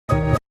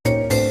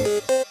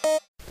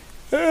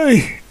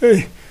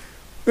hey.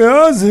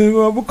 Yazi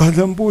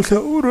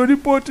babugadlampuhla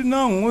uroliport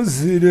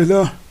nangozile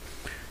la.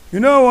 You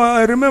know,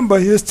 I remember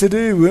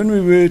yesterday when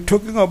we were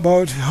talking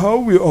about how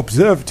we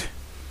observed,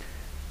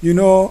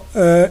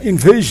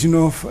 invasion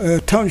of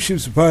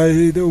townships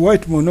by the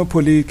white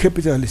monopoly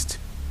capitalist.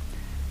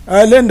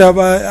 Le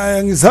ndaba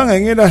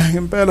angizange ngilala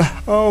ngempela.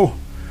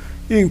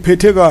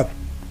 Ingiphethe kabi.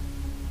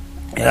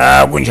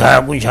 Ya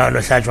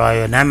kunjalo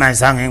hlatshwayo nami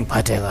azange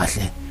ngiphathe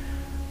kahle.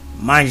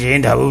 Manje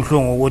indaba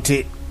uhlungu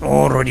ukuthi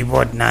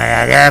uRodiport naye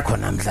akekho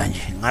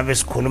namhlanje. Ngabe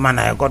sikhuluma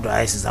naye kodwa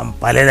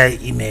ayisizambhalela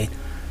i-email.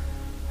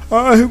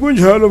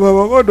 Kunjalo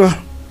baba kodwa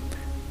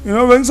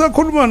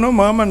bengisakhuluma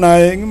nomama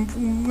naye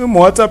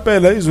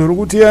ngimWhatsAppela izolo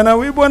ukuthi yena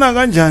uyibona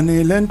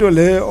kanjani lento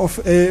le of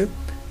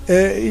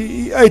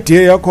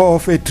idea yakho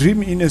of a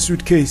dream in a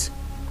suitcase.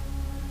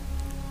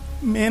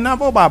 Mina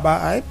bo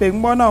baba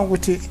ayibhengibona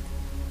ukuthi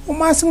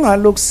uma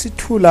singalokhu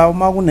sithula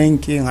uma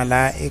kunenkinga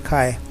la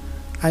ekhaya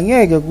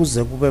angeke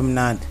kuze kube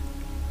mnandi.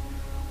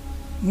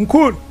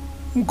 Mkhulu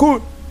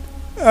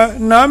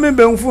nami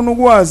bengifuna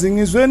ukwazi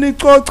ngizwe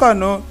nicoca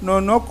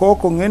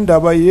nogogo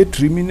ngendaba ye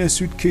dream in a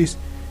suitcase.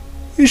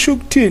 Isho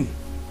ukuthini?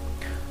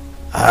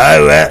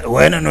 Hayi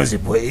wena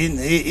noZipho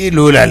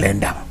ilula le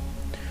ndaba.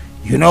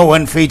 You know,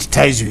 when fate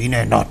ties you in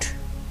a knot,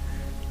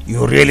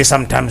 you really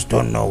sometimes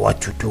don't know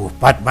what to do.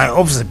 But my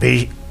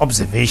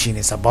observation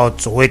is about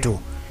Soweto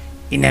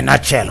in a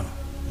nutshell.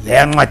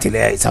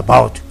 It's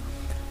about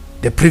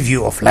the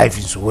preview of life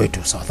in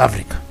Soweto, South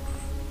Africa,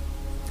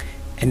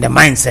 and the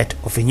mindset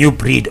of a new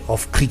breed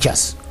of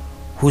creatures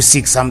who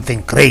seek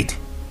something great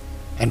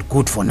and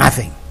good for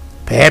nothing,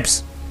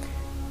 perhaps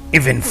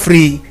even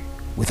free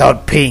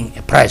without paying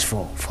a price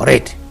for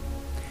it.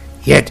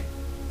 Yet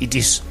it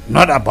is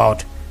not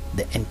about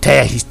the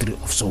entire history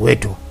of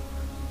Soweto,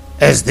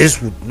 as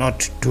this would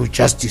not do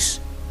justice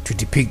to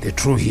depict the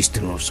true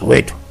history of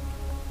Soweto.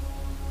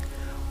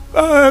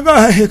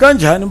 I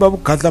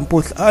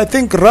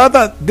think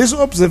rather this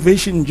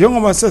observation,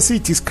 njengoba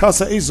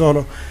sasiyidiscussa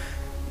izolo,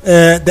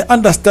 the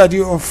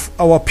understudy of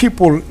our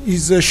people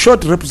is a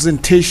short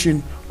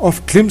representation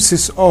of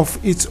glimpses of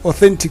its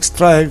authentic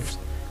strives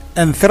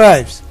and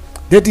thrives.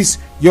 That is,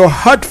 your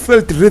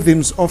heartfelt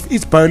rhythms of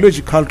its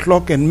biological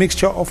clock and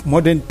mixture of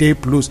modern day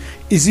blues.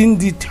 Is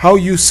indeed how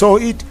you saw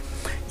it?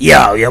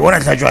 Yeah,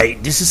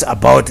 this is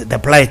about the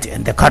plight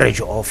and the courage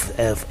of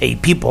a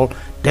people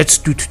that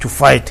stood to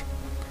fight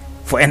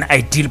for an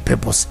ideal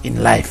purpose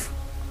in life.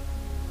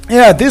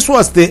 Yeah, this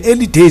was the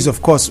early days,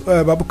 of course,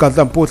 Babu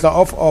Gadlampohla,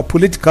 of our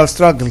political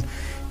struggle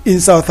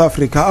in South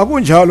Africa.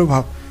 Akunjalo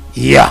baba.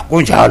 Yeah,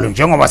 kunjalo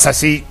njengoba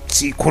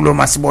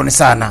sikhuluma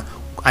sibonisana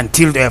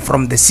until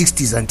from the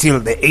 60s until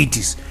the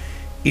 80s.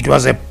 It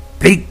was a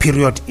big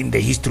period in the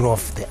history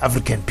of the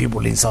African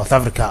people in South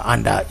Africa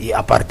under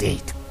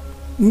apartheid.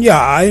 Yeah,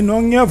 I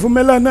know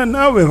ngiyavumelana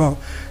nawe baba.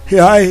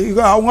 Hayi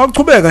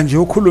ungachubeka nje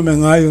ukhulume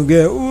ngayo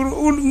ke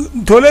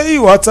ngithole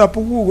iWhatsApp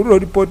ku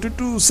report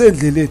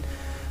usendleleni.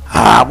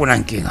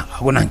 Akunankinga.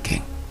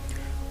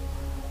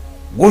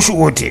 Kusho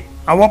ukuthi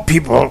our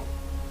people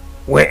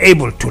were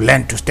able to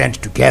learn to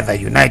stand together,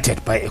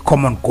 united by a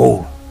common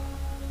goal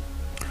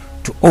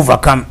to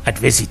overcome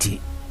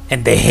adversity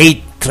and the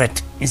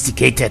hatred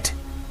instigated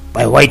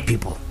by white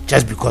people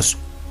just because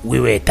we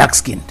were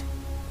dark-skinned.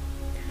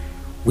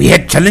 We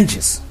had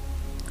challenges,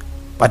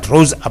 but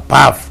rose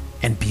above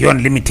and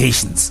beyond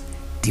limitations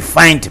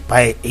defined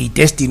by a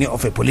destiny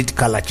of a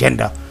political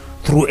agenda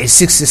through a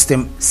sick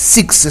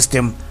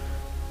system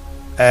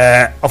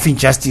of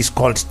injustice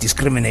called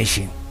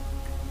discrimination,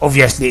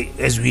 obviously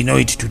as we know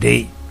it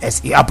today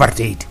as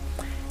apartheid,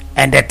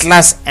 and a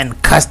class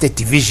and caste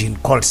division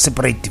called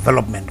separate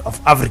development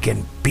of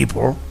African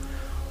people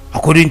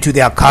according to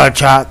their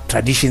culture,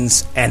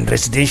 traditions and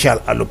residential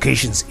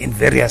allocations in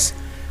various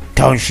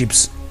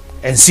townships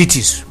and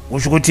cities.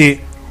 Which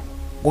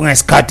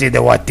kungesikhathi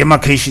there were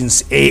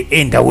demarcations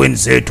endaweni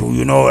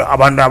zethu,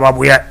 abantu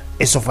ababuya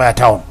eSophia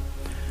town,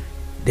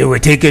 they were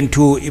taken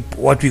to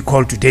what we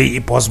call today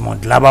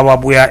Bosmont. Laba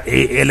babuya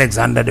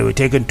Alexander, they were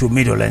taken to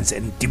Meadowlands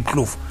and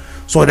Diepkloof.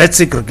 So that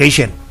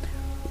segregation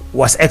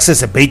was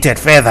exacerbated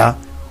further.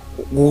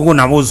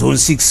 Zone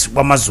 6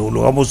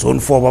 bamaZulu, zone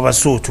 4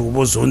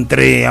 babasotho, zone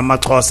 3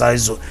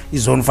 yamaXhosa,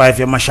 zone 5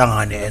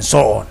 yamashangane, and so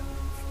on.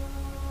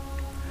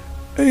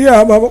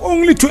 Yeah, but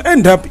only to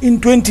end up in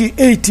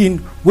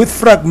 2018 with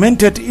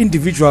fragmented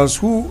individuals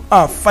who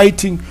are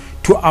fighting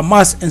to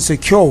amass and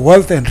secure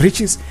wealth and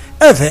riches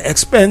at the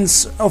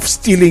expense of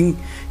stealing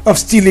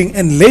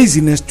and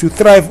laziness to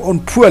thrive on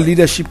poor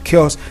leadership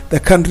chaos the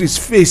country is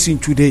facing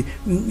today.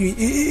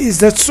 Is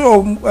that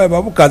so,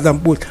 Babu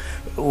Gadlampohla?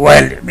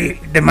 Well,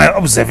 my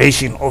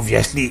observation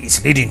obviously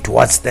is leading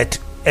towards that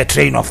a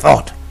train of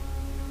thought.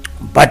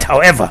 But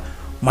however,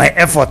 my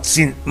effort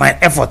since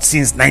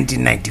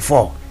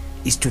 1994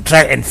 is to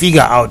try and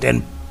figure out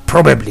and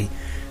probably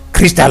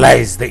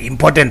crystallize the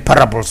important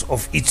parables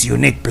of its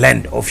unique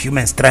blend of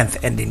human strength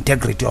and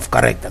integrity of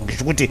character,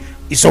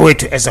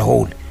 Soweto as a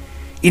whole,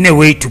 in a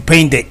way to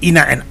paint the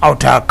inner and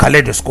outer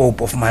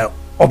kaleidoscope of my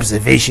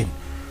observation,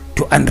 to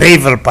to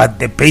unravel but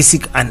the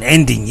basic,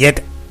 unending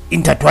yet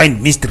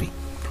intertwined mystery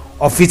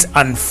of its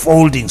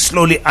unfolding,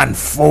 slowly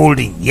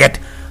unfolding yet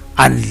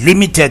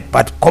unlimited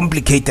but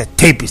complicated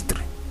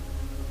tapestry.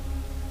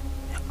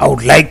 I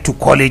would like to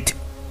call it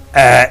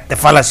the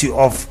fallacy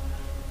of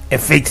a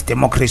fake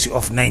democracy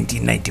of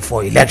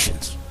 1994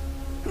 elections.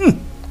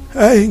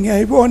 Hayi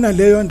ngiyayibona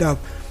leyo ndaba.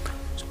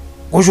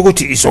 Kusho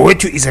ukuthi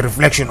Soweto is a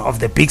reflection of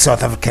the big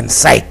South African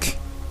psyche,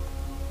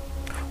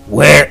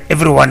 where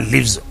everyone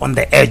lives on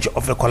the edge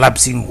of a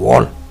collapsing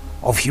wall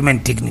of human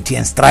dignity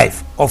and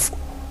strife, of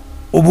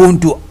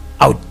Ubuntu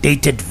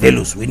outdated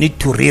values. We need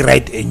to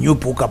rewrite a new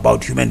book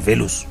about human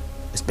values,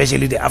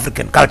 especially the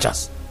African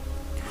cultures.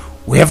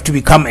 We have to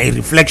become a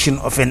reflection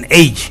of an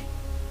age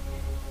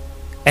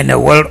and a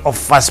world of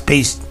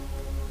fast-paced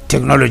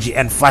technology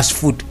and fast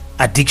food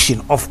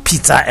addiction of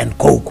pizza and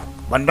coke.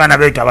 Bantwana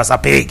bethu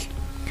abasapheki,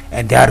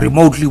 and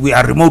we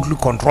are remotely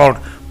controlled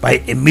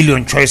by a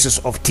million choices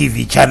of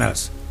TV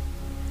channels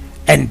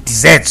and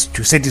desserts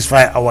to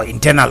satisfy our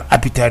internal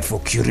appetite for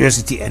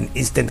curiosity and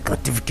instant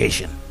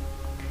gratification.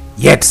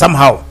 Yet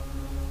somehow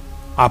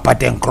are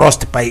but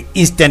engrossed by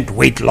instant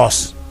weight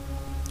loss,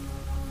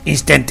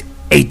 instant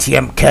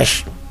ATM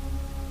cash,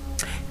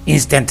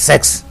 instant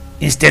sex,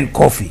 instant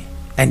coffee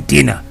and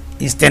dinner,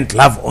 instant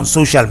love on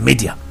social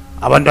media.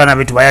 Abantwana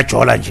bethu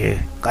bayajola nje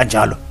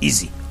kanjalo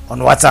easy on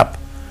WhatsApp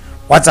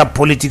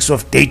politics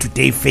of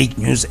day-to-day fake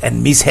news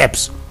and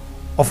mishaps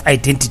of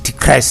identity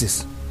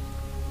crisis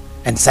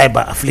and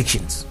cyber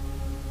afflictions.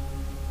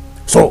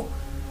 So,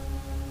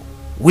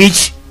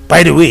 which,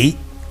 by the way,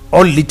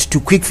 all lead to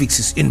quick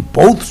fixes in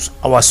both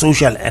our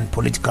social and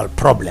political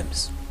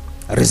problems,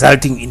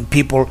 resulting in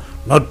people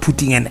not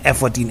putting an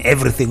effort in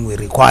everything we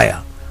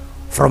require,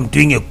 from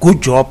doing a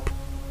good job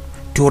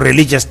to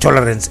religious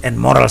tolerance and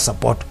moral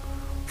support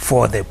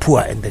for the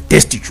poor and the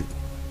destitute.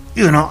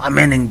 You know, I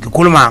mean,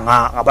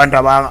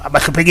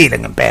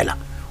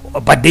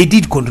 but they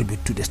did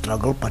contribute to the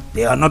struggle, but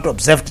they are not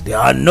observed, they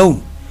are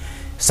unknown.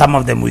 Some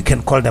of them, we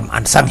can call them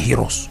unsung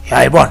heroes.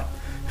 Hey,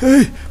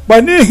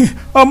 baningi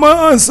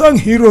ama unsung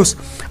heroes.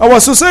 Our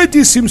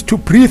society seems to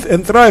breathe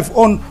and thrive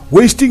on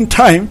wasting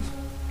time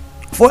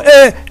for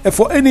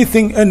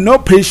anything, and no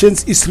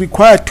patience is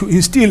required to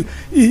instill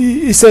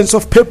a sense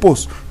of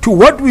purpose to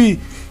what we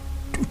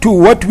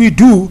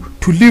do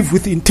to live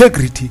with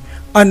integrity.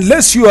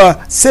 Unless you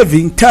are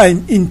serving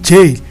time in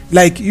jail,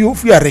 like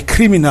if you are a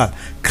criminal.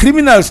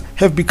 Criminals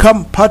have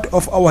become part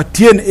of our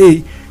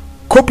DNA,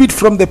 copied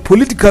from the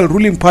political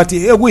ruling party,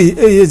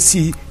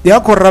 ANC, their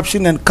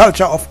corruption and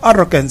culture of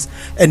arrogance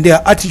and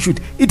their attitude.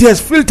 It has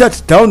filtered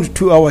down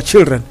to our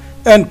children,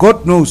 and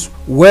God knows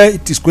where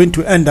it is going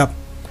to end up.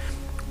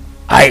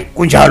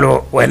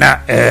 Kunjalo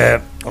wena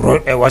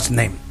what's the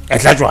name?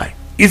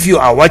 If you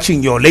are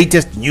watching your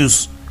latest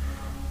news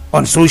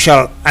on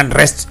social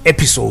unrest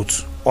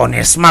episodes on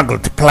a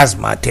smuggled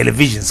plasma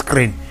television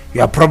screen,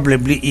 you are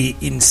probably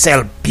in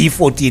cell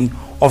B14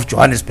 of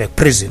Johannesburg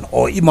prison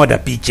or Imoda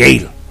B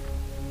jail,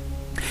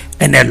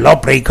 and a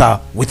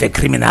lawbreaker with a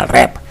criminal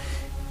rap.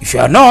 If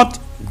you are not,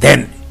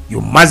 then you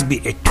must be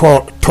a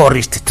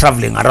tourist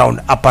traveling around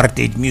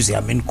Apartheid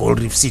Museum in Gold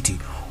Reef City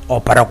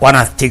or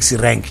Baragwanath taxi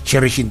rank,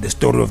 cherishing the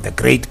story of the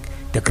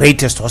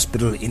greatest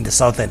hospital in the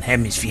southern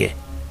hemisphere,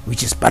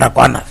 which is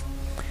Baragwanath.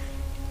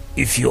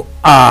 If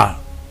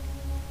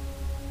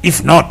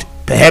not,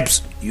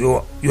 perhaps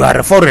you are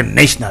a foreign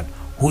national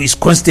who is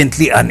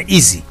constantly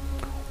uneasy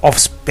of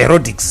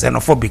sporadic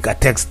xenophobic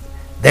attacks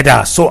that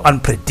are so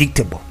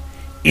unpredictable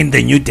in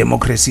the new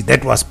democracy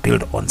that was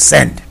built on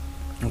sand.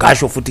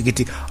 Ngasho futhi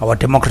kithi our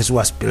democracy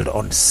was built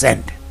on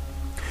sand.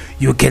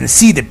 You can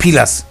see the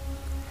pillars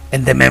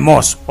and the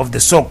memos of the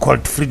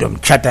so-called Freedom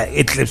Charter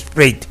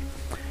sprayed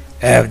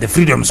the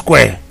Freedom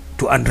Square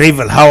to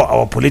unravel how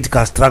our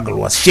political struggle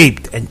was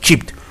shaped and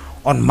chipped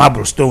on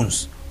marble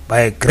stones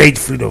by great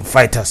freedom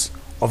fighters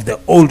of the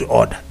old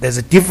order. There's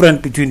a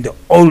difference between the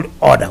old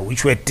order,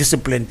 which were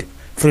disciplined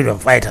freedom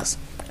fighters,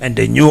 and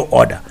the new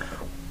order.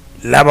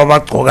 Laba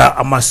bagqoka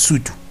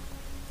amasudu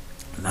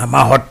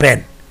nama hot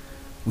pen,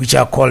 which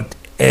are called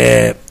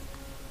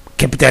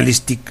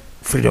capitalistic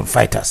freedom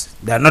fighters.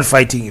 They are not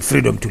fighting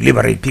freedom to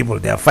liberate people,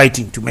 they are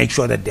fighting to make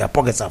sure that their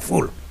pockets are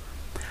full.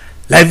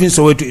 Life in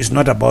Soweto is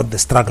not about the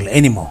struggle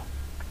anymore,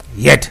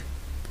 yet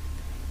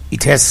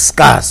it has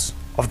scars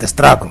of the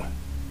struggle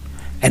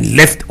and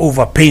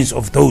leftover pains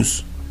of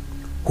those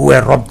who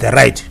were robbed the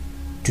right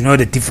to know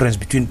the difference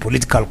between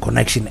political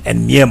connection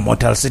and mere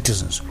mortal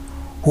citizens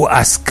who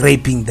are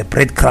scraping the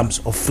breadcrumbs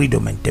of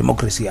freedom and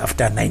democracy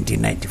after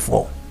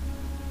 1994.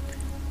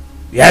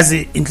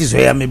 Yazi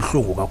inhliziyo yami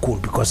ebuhlungu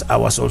kakhulu, because I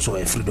was also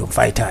a freedom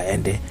fighter,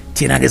 and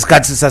thina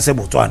ngesikhathi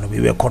sasebotswana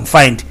we were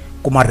confined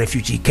kuma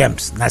refugee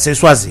camps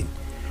naseSwazini.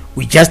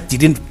 We just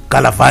didn't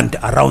gallivant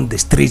around the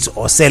streets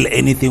or sell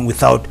anything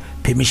without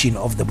permission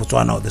of the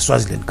Botswana or the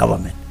Swaziland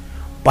government.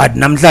 But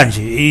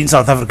namhlanje in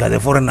South Africa, the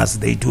foreigners,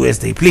 they do as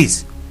they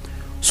please.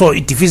 So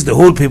it defeats the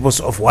whole purpose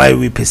of why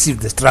we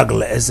perceived the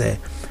struggle as a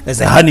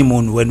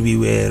honeymoon when we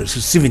were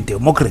receiving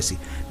democracy.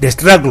 The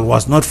struggle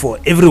was not for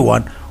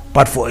everyone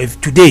But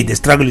today, the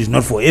struggle is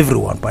not for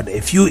everyone, but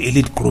a few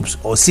elite groups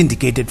or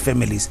syndicated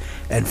families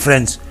and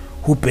friends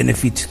who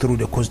benefit through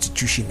the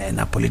constitution and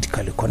are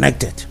politically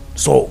connected.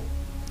 So,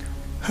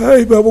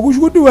 hey baba kusho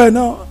ukuthi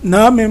wena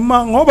nami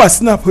ngoba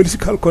sina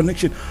political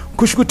connection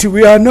kusho ukuthi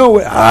we are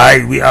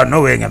nowhere. We are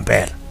nowhere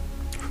ngempela.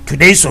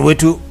 Today,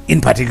 Soweto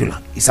in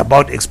particular is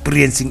about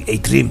experiencing a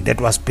dream that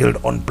was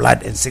built on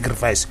blood and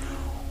sacrifice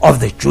of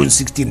the June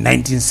 16,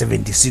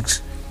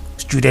 1976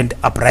 student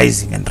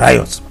uprising and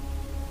riots,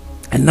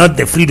 and not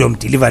the freedom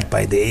delivered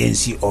by the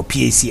ANC or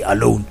PAC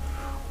alone,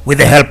 with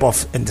the help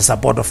of and the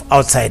support of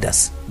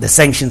outsiders. The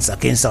sanctions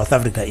against South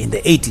Africa in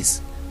the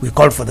 80s. We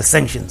called for the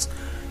sanctions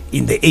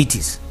in the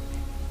 80s.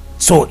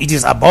 So it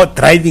is about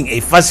driving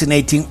a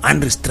fascinating,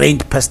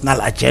 unrestrained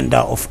personal agenda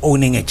of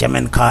owning a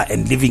German car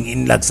and living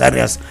in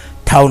luxurious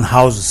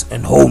townhouses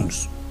and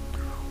homes,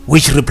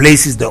 which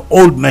replaces the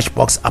old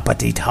matchbox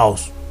apartheid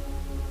house.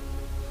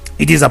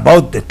 It is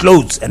about the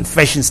clothes and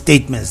fashion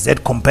statements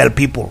that compel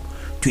people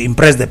to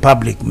impress the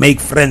public, make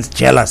friends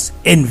jealous,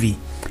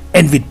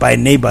 envied by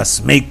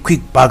neighbors, make quick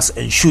bucks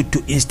and shoot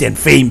to instant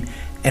fame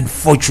and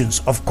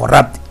fortunes of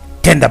corrupt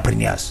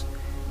tenderpreneurs,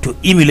 to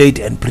emulate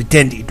and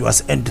pretend it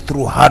was earned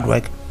through hard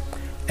work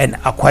and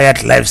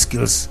acquired life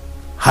skills,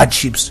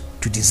 hardships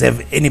to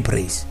deserve any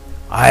praise.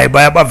 Hayi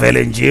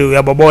bayabavele nje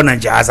uyababona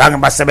nje azange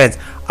basebenza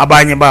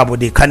abanye babo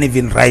they can't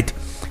even write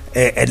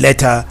a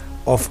letter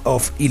of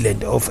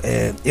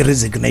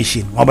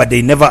resignation ngoba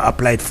they never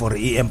applied for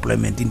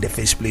employment in the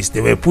first place.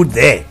 They were put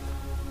there.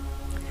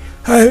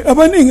 Hayi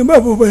abaningi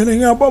babo wena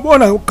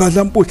ngiyababona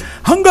ugadla mpuli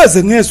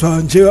angaze ngezwe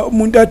nje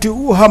umuntu athi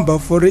uhamba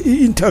for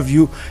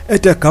interview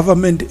at a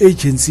government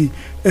agency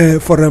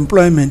for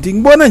employment.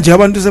 Ngibona nje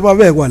abantu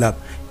sebabekwa lapha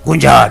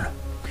kunjalo.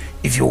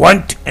 If you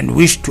want and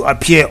wish to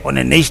appear on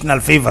a national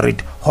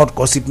favorite hot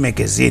gossip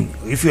magazine,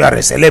 if you are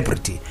a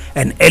celebrity,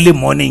 an early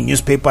morning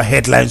newspaper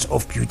headlines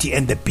of Beauty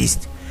and the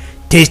Beast,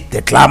 taste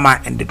the glamour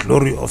and the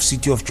glory of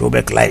City of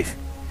Joburg life,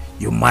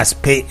 you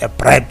must pay a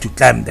bribe to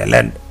climb the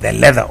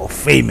ladder of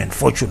fame and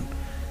fortune.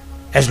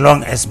 As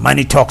long as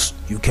money talks,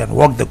 you can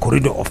walk the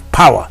corridor of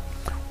power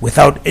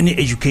without any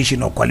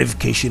education or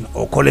qualification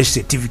or college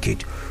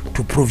certificate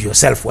to prove your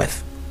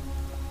self-worth.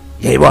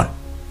 Yayibona?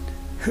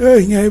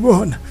 Hey,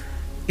 ngiyayibona.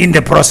 In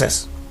the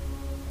process,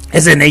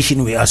 as a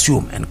nation, we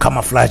assume and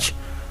camouflage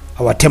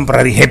our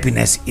temporary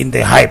happiness in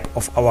the hype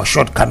of our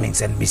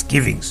shortcomings and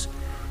misgivings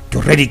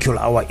to ridicule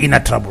our inner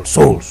troubled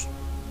souls.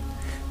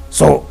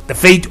 So the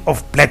fate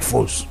of black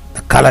folks,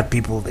 the colored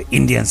people, the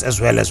Indians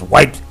as well as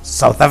white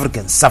South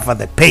Africans suffer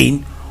the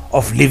pain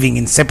of living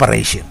in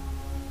separation.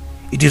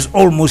 It is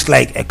almost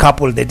like a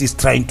couple that is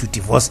trying to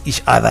divorce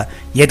each other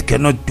yet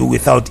cannot do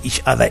without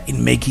each other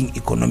in making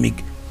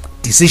economic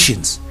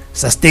decisions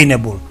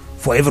sustainable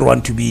for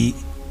everyone to be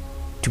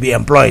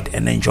employed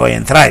and enjoy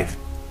and thrive.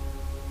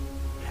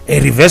 A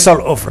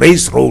reversal of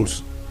race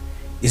roles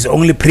is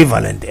only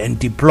prevalent and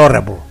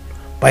deplorable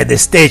by the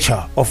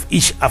stature of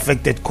each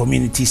affected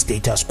community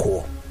status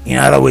quo. In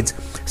other words,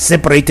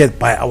 separated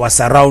by our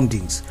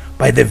surroundings,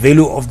 by the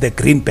value of the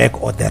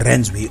greenback or the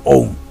rands we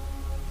own,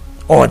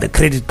 or the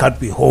credit card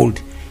we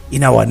hold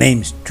in our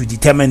names to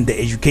determine the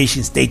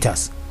education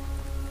status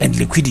and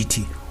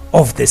liquidity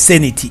of the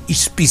sanity each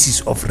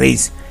species of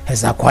race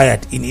has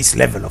acquired in its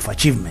level of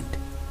achievement.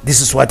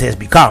 This is what has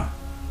become.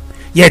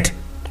 Yet,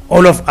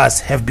 all of us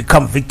have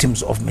become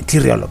victims of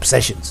material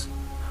obsessions,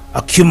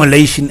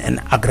 accumulation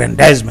and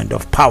aggrandizement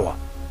of power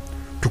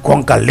to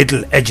conquer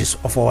little edges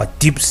of our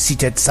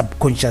deep-seated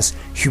subconscious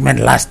human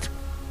lust.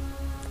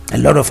 A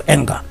lot of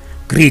anger,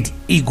 greed,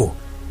 ego,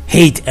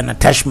 hate and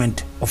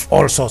attachment of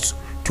all sorts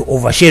to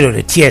overshadow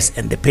the tears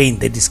and the pain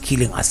that is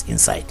killing us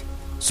inside.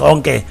 So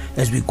okay,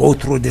 as we go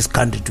through this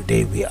country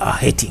today, we are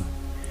hating.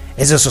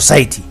 As a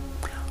society,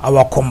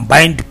 our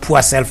combined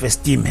poor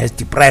self-esteem has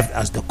deprived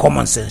us the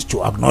common sense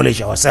to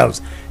acknowledge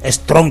ourselves as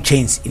strong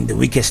chains in the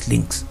weakest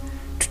links,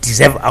 to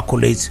deserve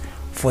accolades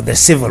for the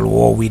civil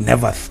war we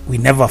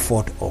never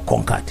fought or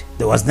conquered.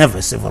 There was never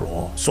a civil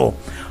war. So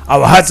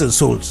our hearts and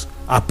souls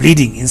are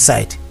bleeding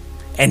inside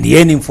and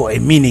yearning for a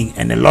meaning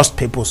and a lost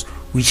purpose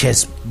which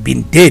has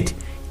been dead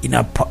in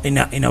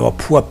our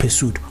poor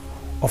pursuit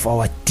of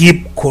our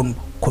deep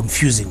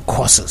confusing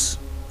causes.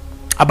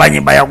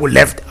 Abanye baya ku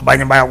left,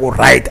 abanye baya ku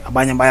right,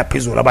 abanye baya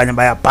phezulu, abanye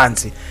baya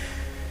phansi.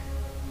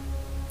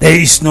 There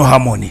is no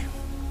harmony.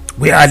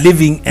 We are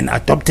living an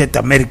adopted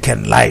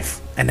American life,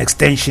 an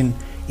extension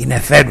in a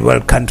third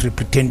world country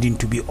pretending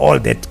to be all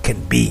that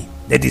can be.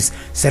 That is,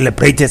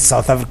 celebrated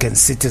South African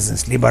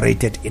citizens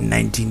liberated in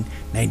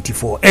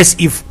 1994, as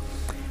if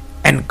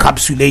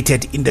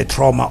encapsulated in the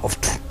trauma of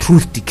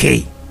truth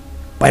decay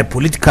by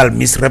political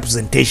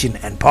misrepresentation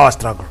and power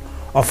struggle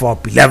of our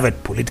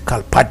beloved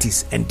political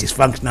parties and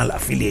dysfunctional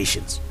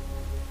affiliations.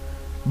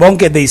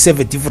 Bonke, they serve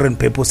a different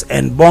purpose,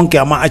 and bonke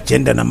ama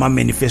agenda na ma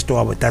manifesto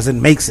abo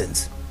doesn't make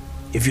sense.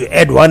 If you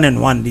add 1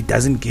 and 1, it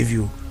doesn't give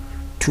you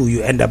 2,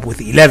 you end up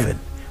with 11.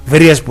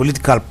 Various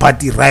political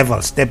party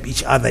rivals stab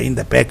each other in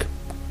the back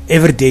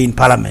every day in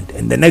parliament,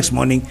 and the next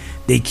morning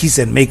they kiss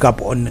and make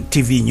up on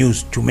TV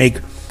news to make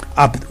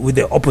up with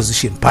the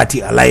opposition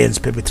party alliance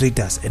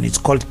perpetrators, and it's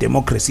called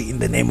democracy in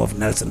the name of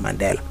Nelson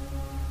Mandela.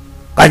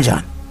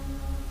 Kanjan.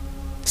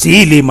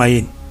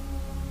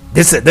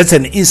 That's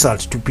an insult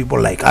to people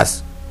like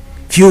us.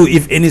 Few,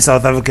 if any,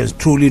 South Africans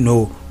truly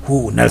know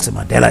who Nelson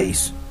Mandela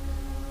is.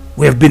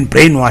 We have been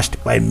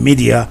brainwashed by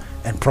media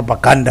and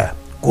propaganda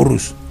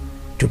gurus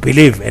to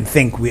believe and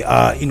think we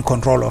are in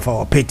control of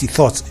our petty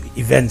thoughts,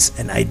 events,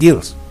 and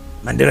ideals.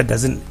 Mandela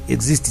doesn't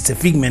exist. It's a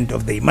figment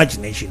of the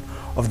imagination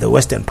of the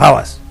Western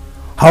powers.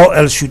 How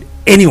else should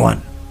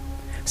anyone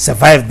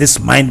survive this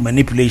mind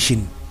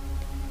manipulation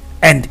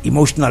and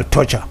emotional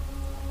torture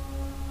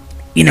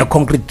in a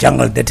concrete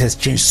jungle that has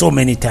changed so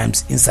many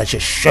times in such a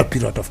short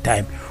period of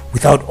time,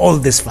 without all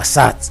these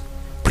facades,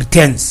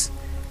 pretense,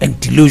 and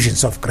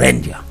delusions of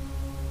grandeur?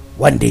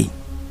 One day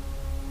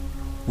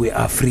we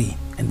are free,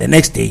 and the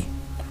next day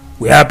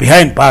we are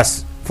behind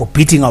bars for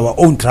beating our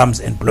own drums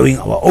and blowing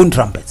our own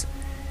trumpets,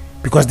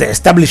 because the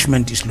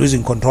establishment is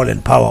losing control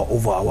and power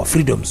over our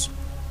freedoms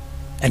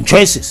and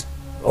choices.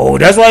 Oh,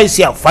 that's why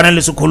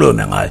siyafanele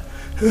sikhulume ngayo.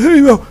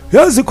 Hey,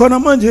 yazi khona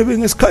manje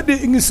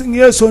ngesikhathi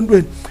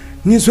ngiyesontweni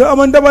ngizwe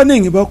abantu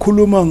abaningi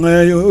bakhuluma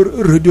ngayo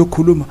radio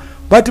khuluma,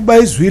 bathi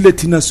bayizwile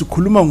thina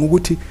sikhuluma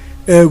ngokuthi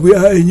we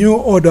are a new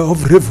order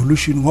of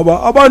revolution,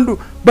 ngoba abantu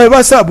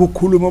bayibasaba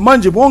ukukhuluma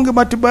manje bonke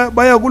bathi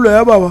baya kulo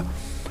yababa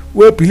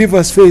we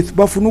believers faith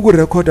bafuna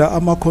ukurecorda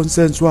ama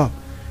concerns wabo.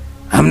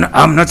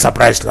 I'm not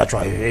surprised. That's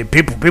why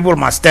people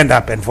must stand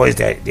up and voice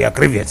their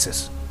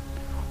grievances.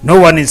 No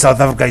one in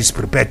South Africa is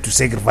prepared to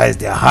sacrifice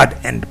their heart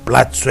and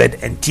blood,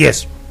 sweat and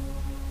tears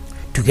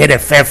to get a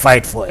fair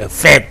fight for a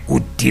fair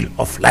good deal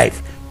of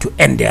life, to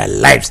end their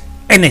lives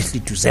earnestly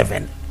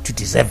to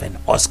deserve an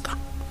Oscar.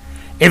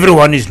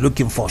 Everyone is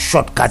looking for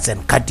shortcuts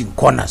and cutting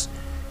corners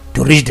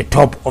to reach the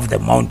top of the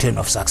mountain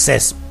of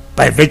success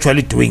by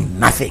virtually doing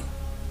nothing.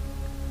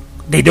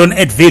 They don't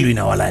add value in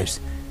our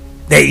lives.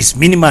 There is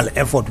minimal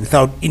effort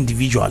without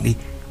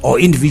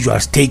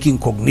individuals taking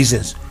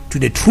cognizance to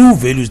the true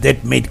values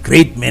that made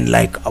great men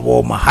like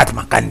Abu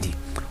Mahatma Gandhi,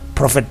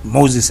 Prophet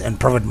Moses and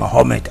Prophet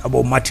Muhammad,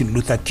 Abu Martin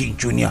Luther King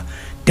Jr.,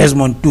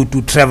 Desmond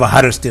Tutu, Trevor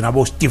Huddleston,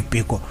 Abu Steve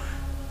Biko,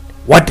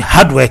 what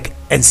hard work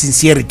and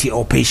sincerity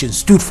or patience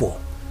stood for.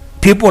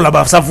 People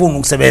above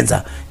Safun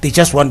Sebenza, they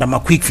just want them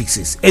quick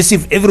fixes, as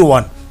if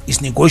everyone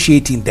is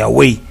negotiating their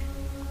way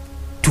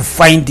to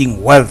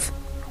finding wealth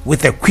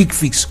with a quick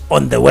fix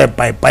on the web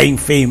by buying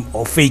fame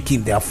or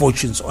faking their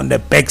fortunes on the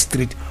back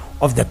street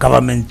of the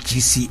government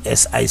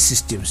GCSI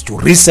systems to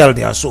resell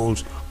their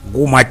souls,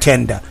 guma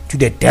tender to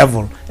the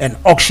devil, and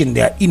auction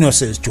their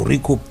innocence to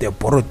recoup their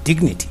borrowed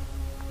dignity.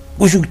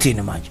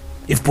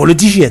 If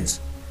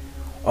politicians,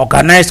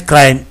 organized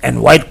crime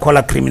and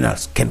white-collar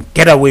criminals can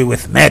get away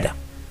with murder,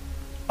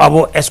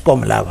 abo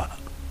Eskom lava,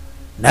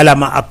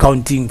 Nalama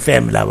accounting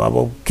firm lava,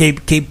 abo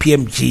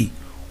KPMG,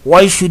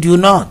 why should you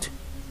not?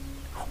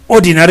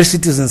 Ordinary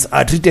citizens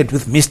are treated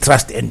with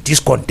mistrust and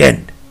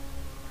discontent.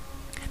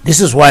 This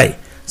is why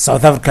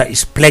South Africa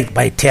is plagued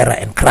by terror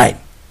and crime,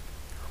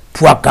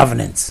 poor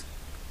governance,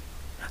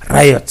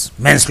 riots,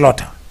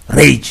 manslaughter,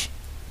 rage,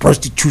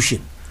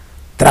 prostitution,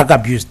 drug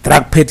abuse,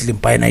 drug peddling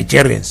by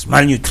Nigerians,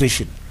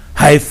 malnutrition,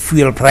 high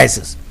fuel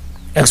prices,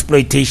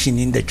 exploitation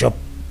in the job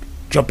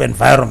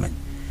environment,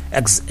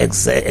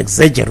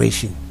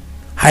 exaggeration,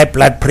 high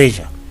blood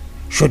pressure,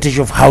 shortage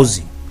of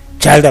housing,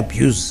 child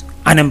abuse,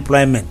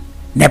 unemployment,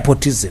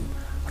 nepotism,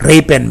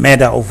 rape and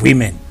murder of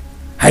women,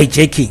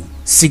 hijacking,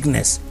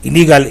 sickness,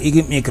 illegal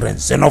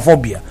immigrants,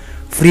 xenophobia,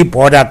 free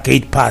border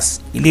gate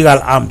pass, illegal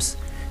arms,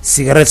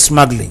 cigarette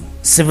smuggling,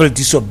 civil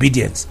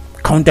disobedience,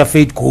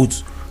 counterfeit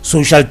goods,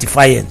 social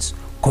defiance,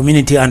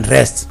 community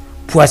unrest,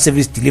 poor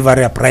service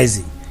delivery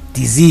pricing,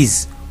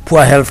 disease,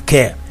 poor health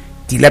care,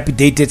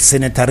 dilapidated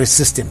sanitary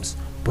systems,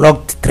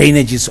 blocked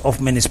drainages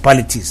of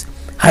municipalities,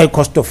 high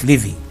cost of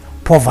living,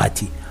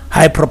 poverty,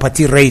 high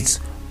property rates,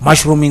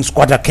 mushrooming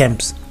squatter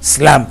camps,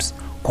 slums,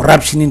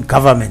 corruption in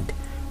government,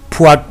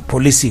 poor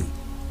policing,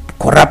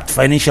 corrupt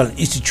financial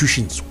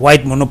institutions,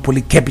 white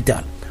monopoly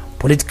capital,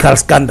 political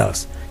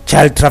scandals,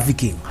 child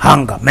trafficking,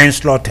 hunger,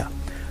 manslaughter,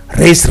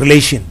 race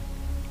relation,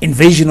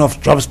 invasion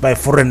of jobs by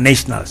foreign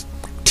nationals,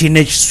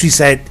 teenage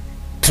suicide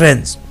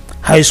trends,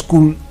 high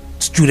school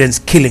students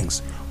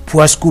killings,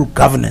 poor school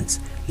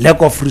governance,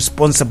 lack of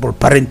responsible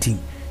parenting,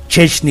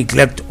 church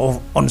neglect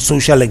on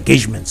social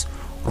engagements,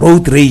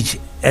 road rage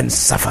and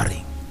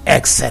suffering,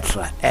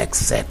 etc.,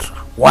 etc.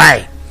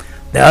 Why?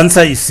 The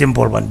answer is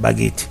simple,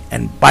 Bagit,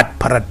 but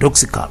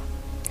paradoxical.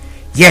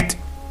 Yet,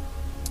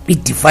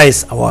 it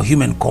defies our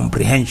human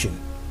comprehension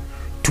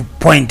to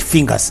point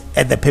fingers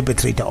at the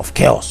perpetrator of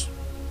chaos,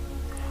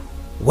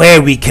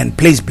 where we can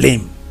place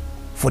blame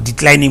for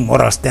declining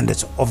moral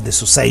standards of the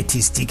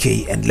society's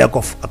decay and lack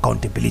of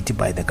accountability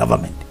by the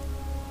government.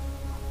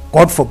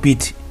 God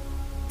forbid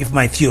if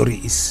my theory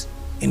is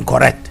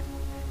incorrect.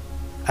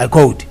 I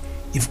quote,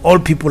 "If all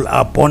people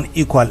are born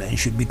equal and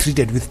should be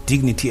treated with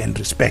dignity and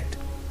respect,"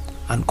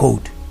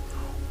 unquote,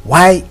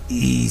 why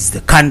is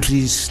the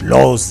country's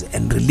laws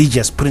and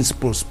religious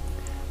principles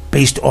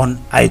based on,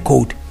 I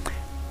quote,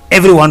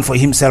 Everyone for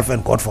himself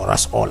and God for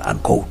us all,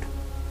 unquote.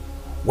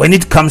 When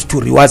it comes to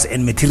rewards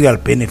and material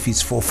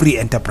benefits for free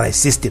enterprise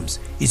systems,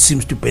 it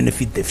seems to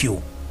benefit the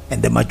few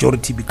and the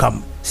majority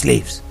become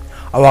slaves.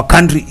 Our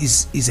country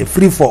is a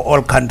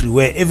free-for-all country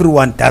where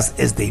everyone does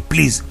as they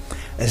please,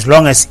 as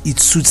long as it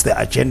suits the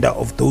agenda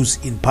of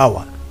those in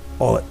power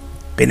or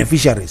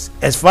beneficiaries.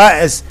 As far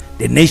as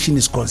the nation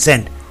is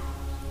concerned,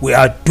 we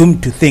are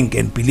doomed to think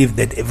and believe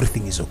that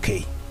everything is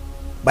okay.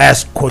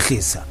 Bias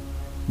Kohlisa,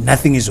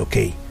 nothing is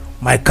okay.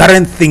 My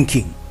current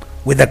thinking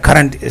with the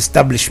current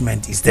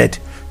establishment is that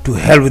to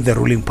hell with the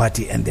ruling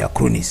party and their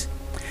cronies.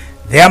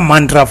 Their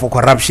mantra for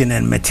corruption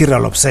and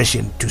material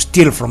obsession to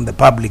steal from the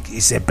public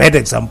is a bad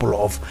example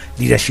of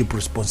leadership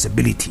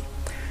responsibility.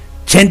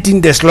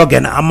 Chanting the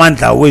slogan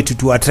Amandla Wethu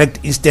to attract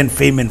instant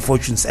fame and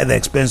fortunes at the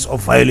expense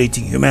of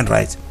violating human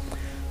rights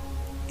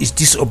is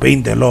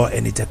disobeying the law,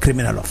 and it's a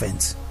criminal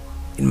offense.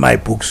 In my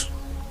books,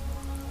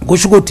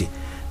 Gushuguti,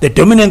 the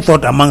dominant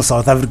thought among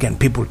South African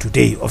people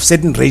today, of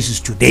certain races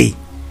today,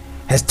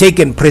 has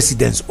taken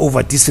precedence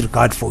over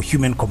disregard for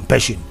human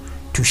compassion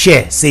to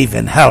share, save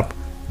and help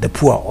the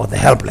poor or the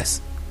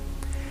helpless.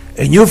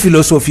 A new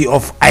philosophy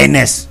of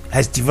I-ness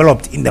has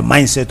developed in the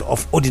mindset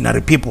of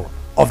ordinary people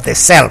of the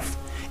self,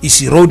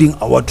 is eroding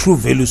our true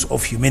values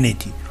of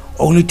humanity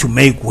only to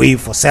make way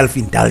for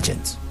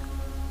self-indulgence,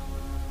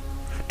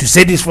 to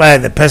satisfy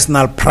the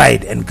personal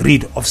pride and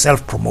greed of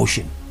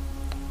self-promotion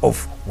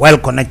of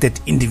well-connected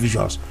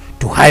individuals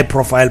to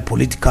high-profile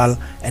political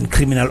and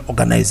criminal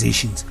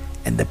organizations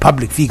and the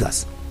public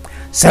figures,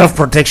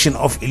 self-protection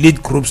of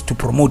elite groups to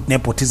promote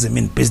nepotism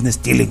in business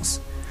dealings,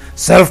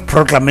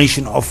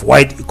 self-proclamation of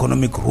wide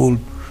economic rule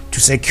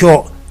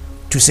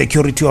to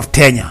security of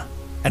tenure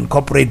and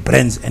corporate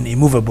brands and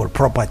immovable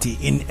property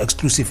in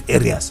exclusive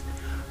areas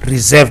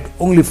reserved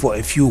only for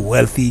a few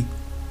wealthy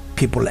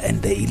people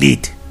and the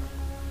elite.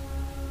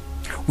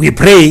 We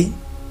pray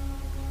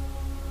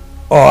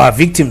or are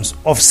victims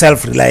of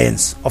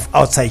self-reliance, of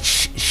outside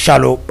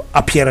shallow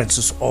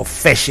appearances of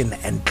fashion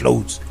and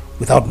clothes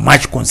without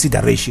much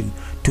consideration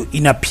to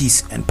inner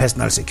peace and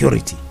personal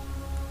security,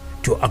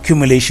 to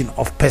accumulation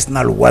of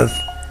personal wealth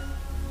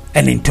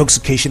and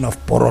intoxication of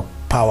borrowed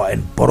power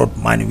and borrowed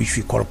money, which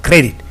we call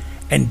credit,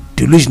 and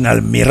delusional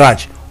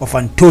mirage of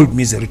untold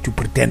misery to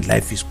pretend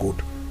life is good.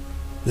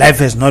 Life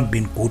has not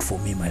been good for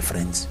me, my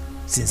friends,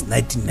 since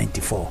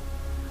 1994.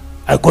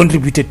 I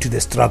contributed to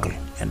the struggle,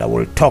 and I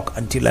will talk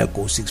until I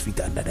go 6 feet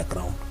under the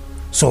ground.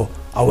 So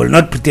I will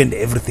not pretend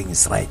everything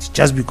is right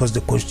just because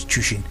the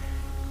constitution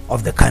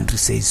of the country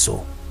says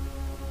so.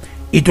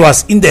 It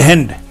was in the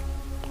hand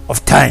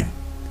of time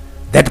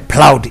that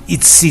plowed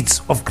its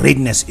seeds of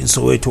greatness in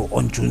Soweto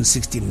on June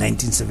 16,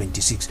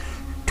 1976,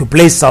 to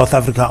place South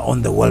Africa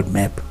on the world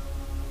map.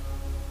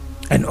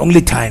 And only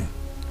time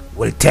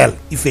will tell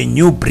if a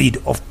new breed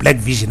of black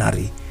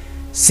visionary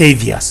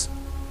saviors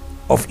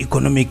of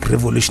economic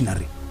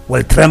revolutionary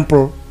will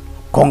trample,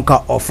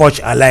 conquer or forge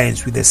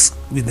alliance with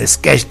the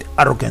sketched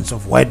arrogance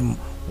of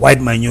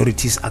white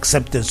minorities'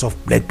 acceptance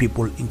of black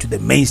people into the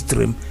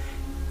mainstream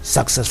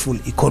successful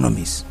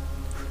economies,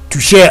 to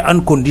share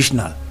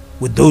unconditional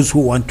with those who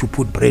want to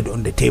put bread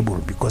on the table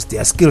because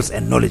their skills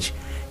and knowledge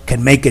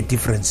can make a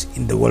difference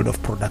in the world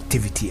of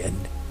productivity and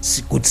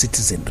good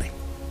citizenry.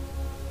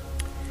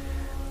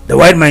 The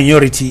white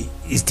minority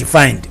is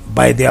defined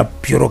by their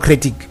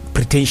bureaucratic,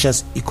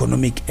 pretentious,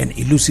 economic and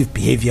elusive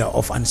behavior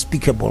of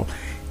unspeakable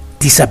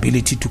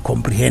disability to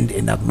comprehend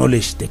and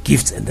acknowledge the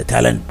gifts and the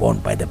talent borne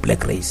by the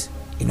black race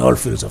in all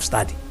fields of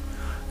study,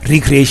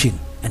 recreation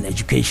and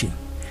education.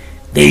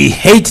 They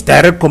hate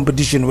direct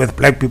competition with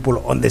black people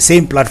on the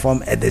same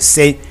platform in the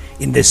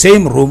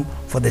same room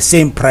for the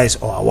same prize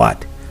or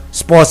award.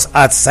 Sports,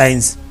 arts,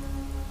 science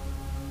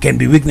can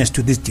be witness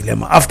to this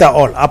dilemma. After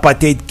all,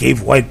 apartheid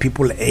gave white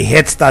people a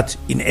head start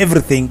in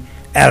everything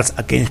else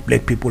against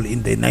black people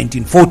in the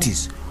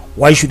 1940s.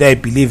 Why should I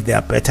believe they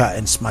are better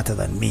and smarter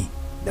than me?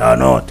 They are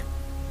not.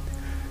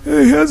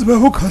 Even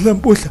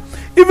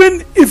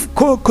if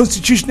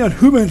constitutional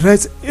human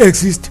rights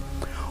exist,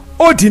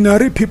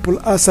 ordinary people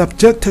are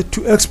subjected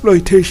to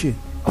exploitation.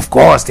 Of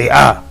course they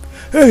are.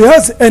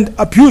 Yes, and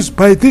abused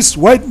by these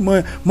white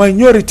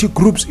minority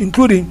groups,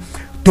 including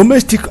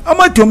domestic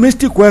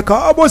worker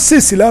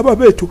abosisi laba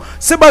bethu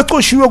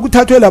sebaqoshiwe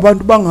kuthathwe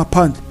labantu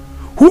bangaphandle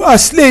who are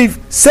slave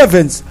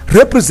servants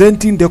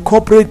representing the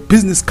corporate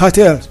business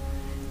cartels.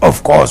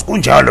 Of course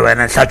kunjalo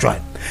wena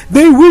Hlatshwane.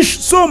 They wish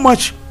so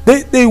much,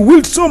 they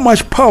wield so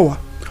much power,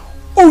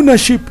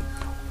 ownership,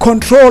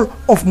 control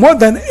of more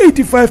than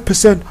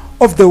 85%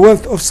 of the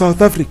wealth of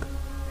South Africa.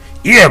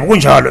 Yeah,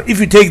 kunjalo. If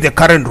you take the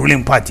current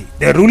ruling party,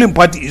 the ruling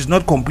party is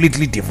not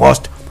completely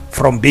divorced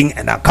from being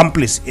an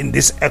accomplice in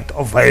this act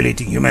of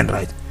violating human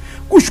rights.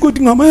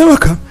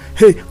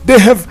 Hey, they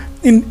have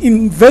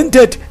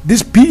invented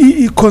this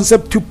BEE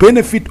concept to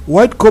benefit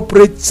white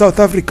corporate South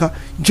Africa.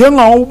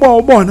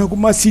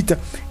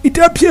 It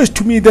appears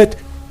to me that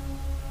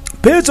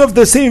birds of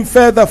the same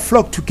feather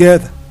flock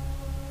together.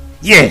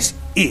 Yes,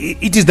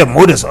 it is the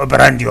modus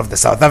operandi of the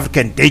South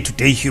African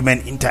day-to-day human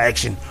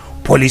interaction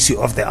policy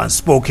of the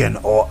unspoken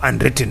or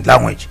unwritten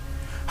language.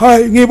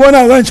 Hayi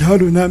ngibona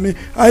kanjalo nami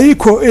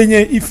ayikho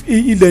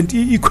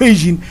enye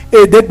equation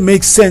that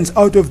makes sense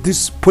out of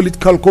this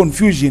political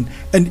confusion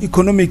and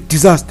economic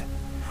disaster.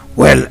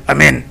 Well, I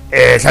mean,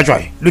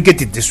 Hlajwayo, look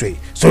at it this way.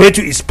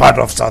 Soweto is part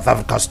of South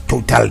Africa's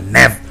total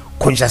nerve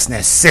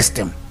consciousness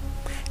system,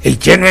 a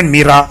genuine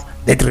mirror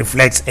that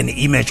reflects an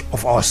image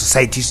of our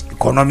society's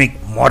economic,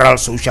 moral,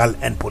 social,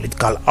 and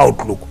political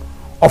outlook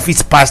of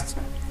its past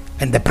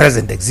and the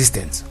present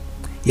existence.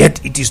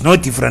 Yet it is no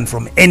different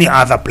from any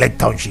other black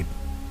township.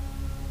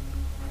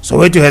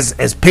 Soweto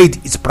has paid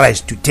its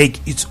price to take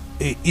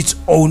its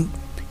own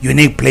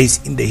unique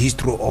place in the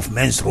history of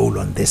man's role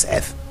on this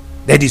earth.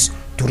 That is,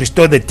 to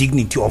restore the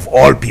dignity of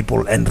all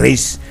people and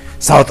race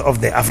south of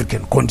the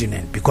African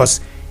continent,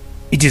 because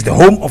it is the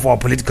home of our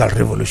political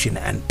revolution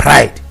and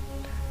pride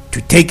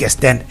to take a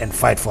stand and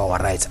fight for our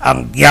rights.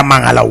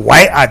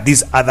 Why are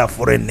these other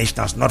foreign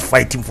nationals not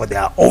fighting for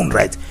their own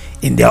rights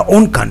in their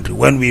own country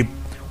when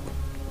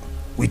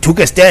we took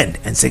a stand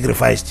and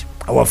sacrificed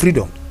our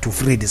freedom to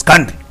free this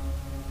country?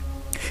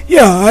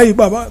 Yeah, hayi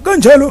baba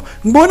kanjalo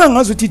ngibona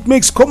ngazuthi it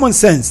makes common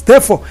sense.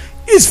 Therefore,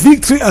 its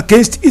victory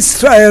against its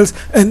trials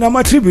and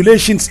our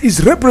tribulations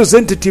is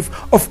representative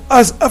of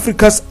us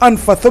Africa's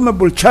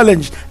unfathomable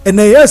challenge and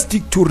a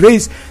yardstick to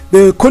raise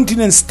the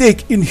continent's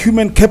stake in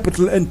human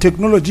capital and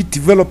technology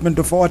development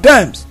of our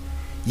times.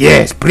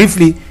 Yes,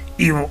 briefly,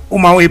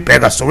 uma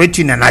uyibheka Soweto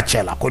in a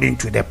nutshell, according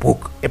to the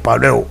book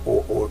ebhalwe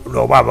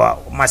uBaba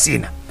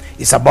Masina,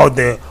 it's about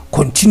the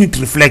continued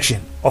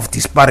reflection of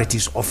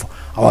disparities of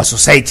our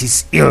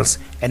society's ills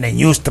and a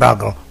new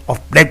struggle of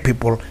black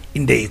people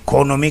in the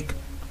economic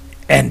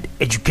and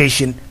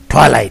education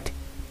twilight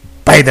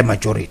by the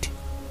majority.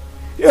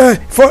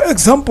 For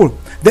example,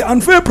 the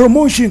unfair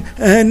promotion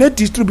and net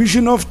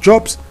distribution of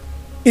jobs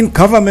in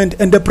government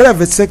and the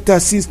private sector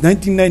since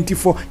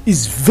 1994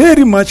 is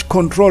very much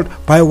controlled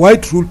by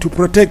white rule to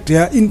protect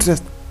their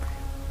interest.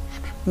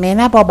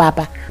 Mina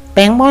baba,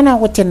 bengibona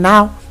ukuthi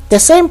now the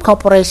same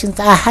corporations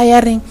are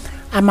hiring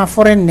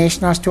foreign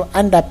nationals to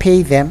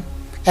underpay them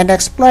and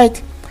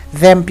exploit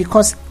them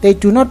because they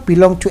do not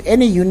belong to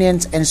any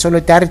unions and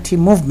solidarity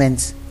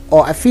movements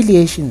or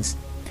affiliations.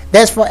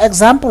 There's, for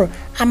example,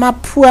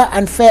 poor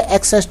unfair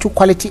access to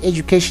quality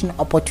education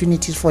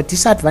opportunities for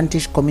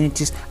disadvantaged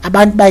communities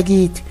abantu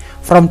bakithi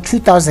from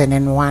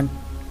 2001.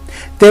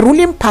 The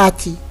ruling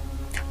party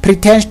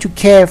pretends to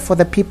care for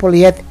the people,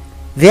 yet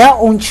their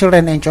own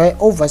children enjoy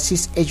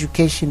overseas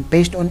education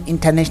based on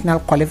international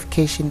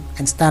qualification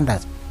and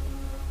standards.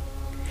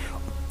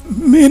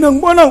 Mina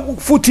ngibona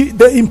futhi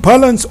the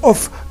imbalance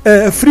of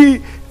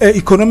free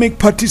economic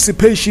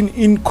participation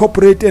in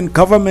corporate and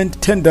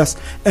government tenders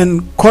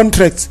and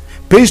contracts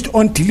based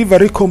on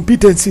delivery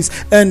competencies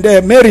and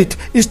merit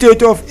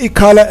instead of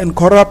color and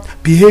corrupt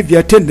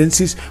behavior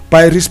tendencies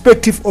by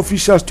respective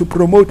officials to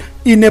promote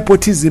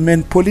nepotism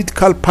and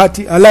political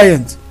party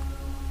alliance.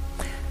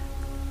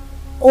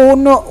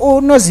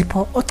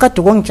 Zipho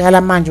oceda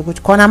ukungitshela manje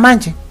ukuthi khona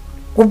manje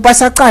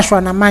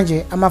kubasaqashwa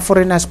namanje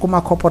ama-foreigners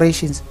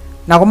kuma-corporations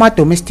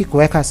nakuma-domestic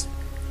workers,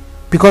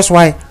 because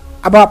why?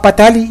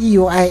 Ababhadali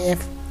i-UIF,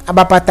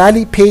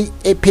 ababhadali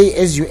pay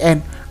as you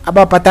earn,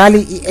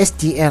 ababhadali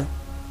i-SDL.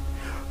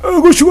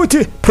 Kusho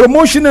ukuthi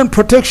promotion and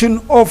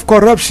protection of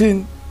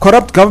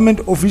corrupt government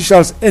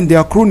officials and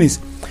their cronies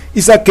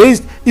is a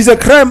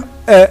crime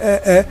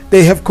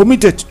they have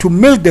committed to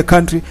milk the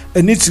country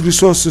and its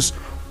resources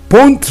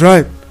bone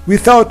dry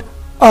without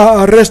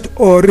arrest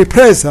or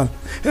reprisal.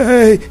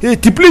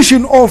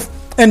 Depletion of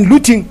and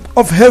looting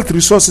of health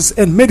resources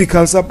and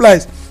medical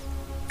supplies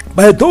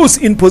by those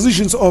in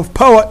positions of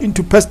power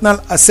into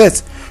personal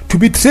assets to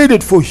be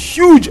traded for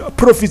huge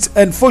profits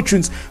and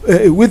fortunes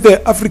with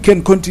the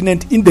African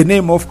continent in the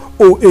name of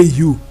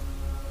OAU.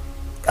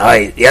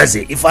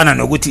 Yazi ifana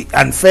nokuthi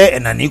unfair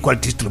and unequal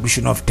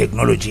distribution of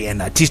technology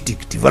and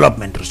artistic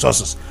development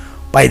resources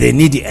by the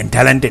needy and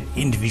talented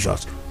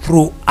individuals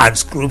through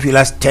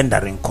unscrupulous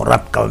tendering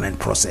corrupt government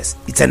process.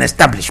 It's an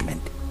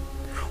establishment.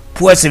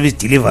 Poor service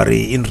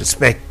delivery in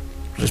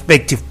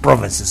respective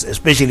provinces,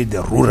 especially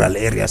the rural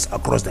areas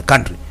across the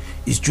country,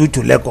 is due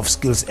to lack of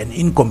skills and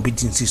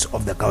incompetencies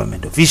of the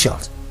government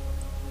officials.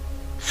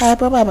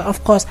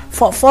 Of course,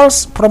 for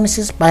false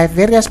promises by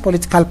various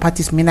political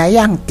parties mina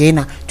young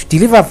dana to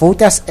deliver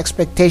voters'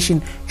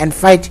 expectation and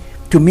fight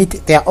to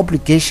meet their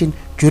obligation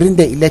during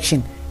the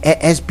election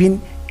has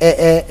been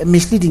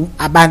misleading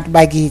abantu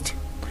bakithi.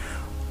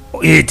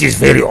 It is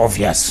very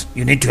obvious.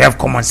 You need to have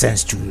common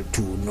sense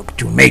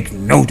to make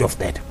note of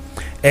that.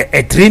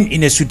 A dream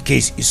in a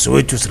suitcase is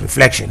Soweto's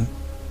reflection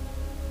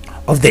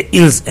of the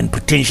ills and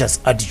pretentious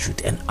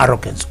attitude and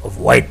arrogance of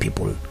white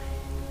people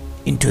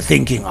into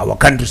thinking our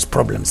country's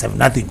problems have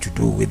nothing to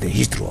do with the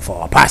history of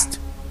our past.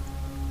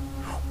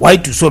 Why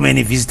do so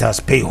many visitors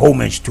pay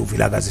homage to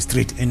Vilakazi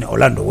Street in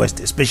Orlando West,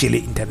 especially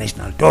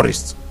international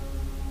tourists,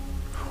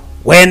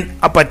 when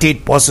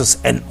apartheid bosses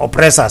and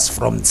oppressors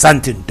from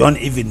Sandton don't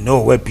even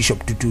know where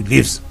Bishop Tutu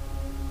lives?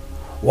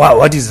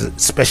 What is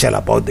special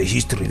about the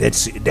history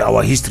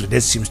our history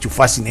that seems to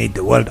fascinate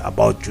the world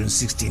about June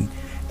 16 and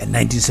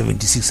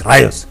 1976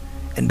 riots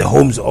and the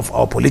homes of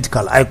our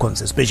political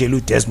icons,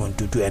 especially Desmond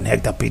Tutu and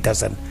Hector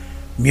Peterson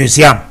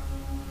Museum?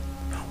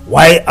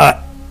 Why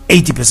are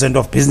 80%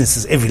 of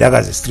businesses in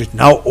Vilakazi Street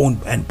now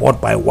owned and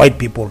bought by white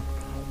people,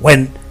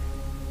 when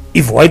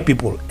if white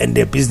people and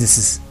their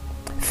businesses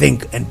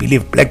think and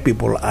believe black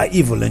people are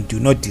evil and do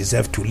not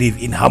deserve to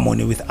live in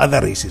harmony with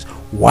other races,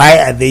 why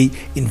are they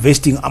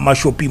investing a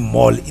shopping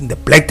mall in the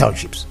black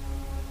townships?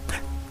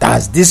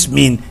 Does this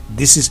mean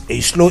this is a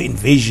slow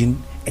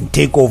invasion and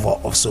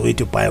takeover of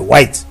Soweto by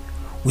whites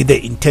with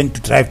the intent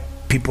to drive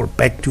people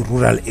back to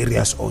rural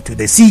areas or to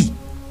the sea?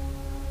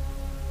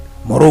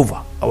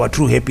 Moreover, our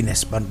true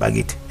happiness,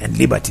 Banbagit, and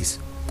liberties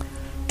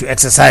to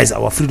exercise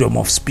our freedom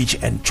of speech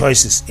and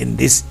choices in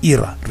this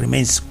era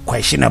remains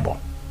questionable.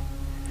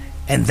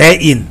 And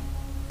therein,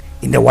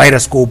 in the wider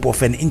scope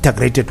of an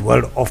integrated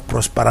world of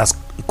prosperous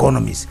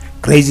economies,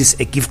 grazes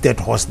a gifted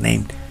horse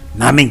named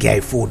Nami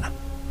Ngiayifuna,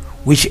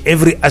 which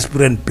every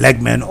aspirant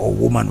black man or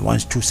woman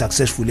wants to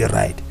successfully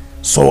ride.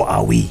 So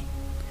are we.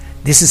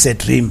 This is a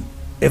dream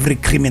every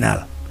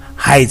criminal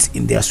hides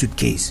in their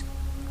suitcase.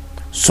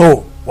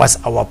 So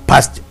was our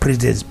past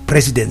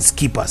presidents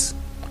keepers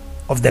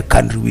of the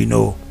country we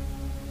know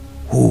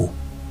who,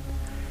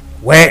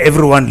 where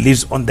everyone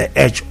lives on the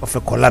edge of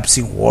a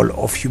collapsing wall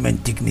of human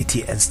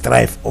dignity and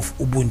strife of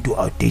Ubuntu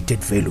outdated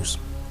values.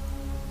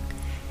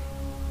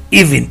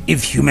 Even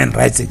if human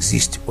rights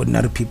exist,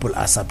 ordinary people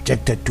are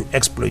subjected to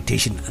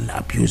exploitation and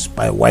abuse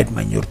by white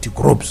minority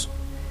groups,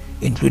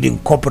 including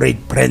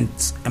corporate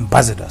brands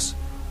ambassadors,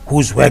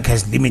 whose work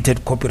has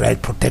limited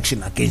copyright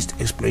protection against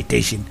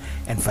exploitation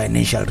and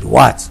financial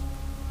rewards.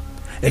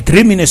 A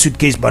dream in a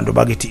suitcase, Bantu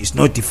Bageti, is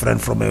no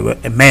different from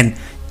a man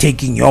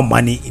taking your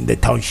money in the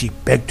township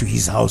back to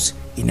his house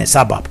in a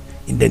suburb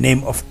in the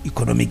name of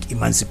economic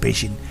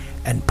emancipation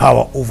and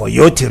power over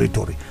your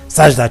territory,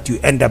 such that you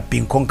end up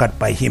being conquered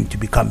by him to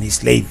become his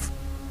slave.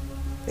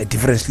 A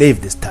different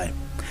slave this time.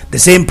 The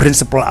same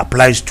principle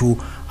applies to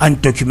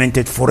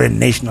undocumented foreign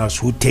nationals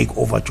who take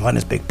over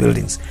Johannesburg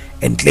buildings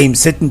and claim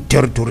certain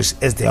territories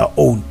as their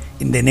own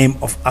in the name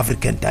of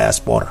African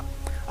diaspora,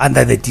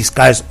 under the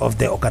disguise of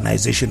the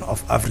Organization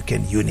of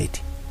African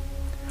Unity.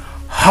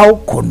 How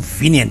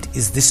convenient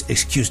is this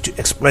excuse to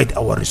exploit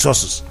our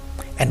resources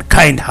and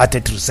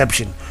kind-hearted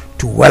reception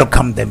to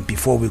welcome them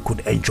before we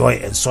could enjoy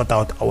and sort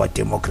out our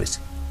democracy?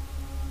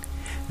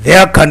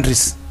 Their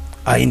countries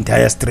are in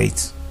dire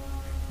straits.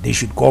 They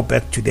should go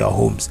back to their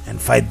homes and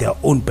fight their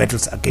own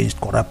battles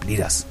against corrupt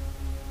leaders.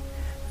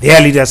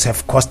 Their leaders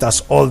have caused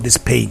us all this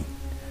pain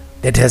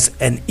that has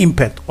an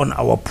impact on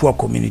our poor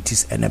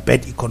communities and a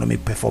bad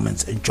economic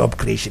performance and job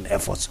creation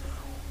efforts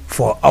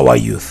for our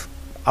youth.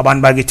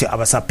 Abantu bakithi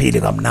abasaphili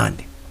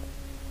kamnandi.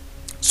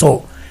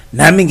 So,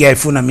 Nami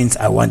Ngiayifuna means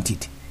I want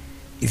it.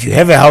 If you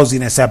have a house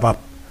in a suburb,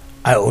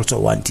 I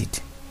also want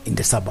it in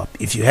the suburb.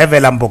 If you have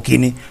a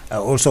Lamborghini, I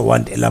also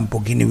want a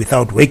Lamborghini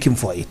without working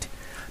for it.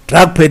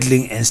 Drug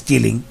peddling and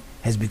stealing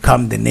has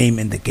become the name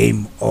in the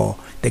game, or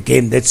the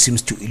game that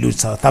seems to elude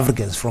South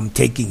Africans from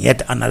taking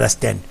yet another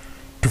stand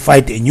to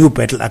fight a new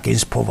battle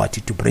against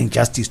poverty to bring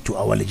justice to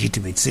our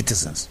legitimate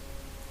citizens.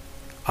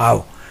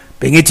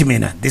 Bengithi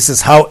mina, this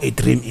is how a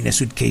dream in a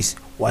suitcase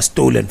was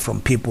stolen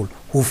from people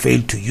who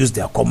failed to use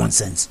their common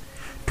sense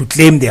to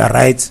claim their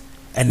rights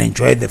and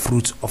enjoy the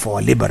fruits of our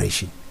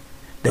liberation.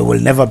 There will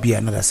never be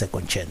another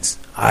second chance.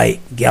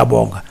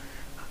 Ngiyabonga.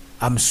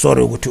 I'm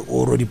sorry ukuthi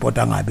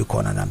uripota ngabi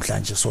khona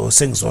namhlanje, so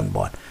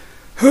sengizonibona.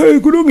 Hey,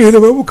 kulungile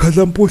baba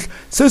uKhadlampuhla.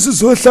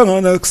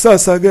 Sesizohlangana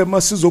kusasa ke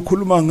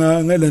masizokhuluma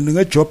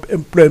nge-job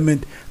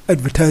employment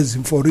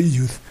advertising for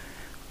youth.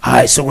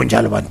 Hayi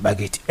sokunjalo bantu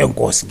bakithi.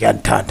 Enkosi,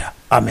 ngiyanithanda.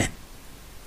 Amen.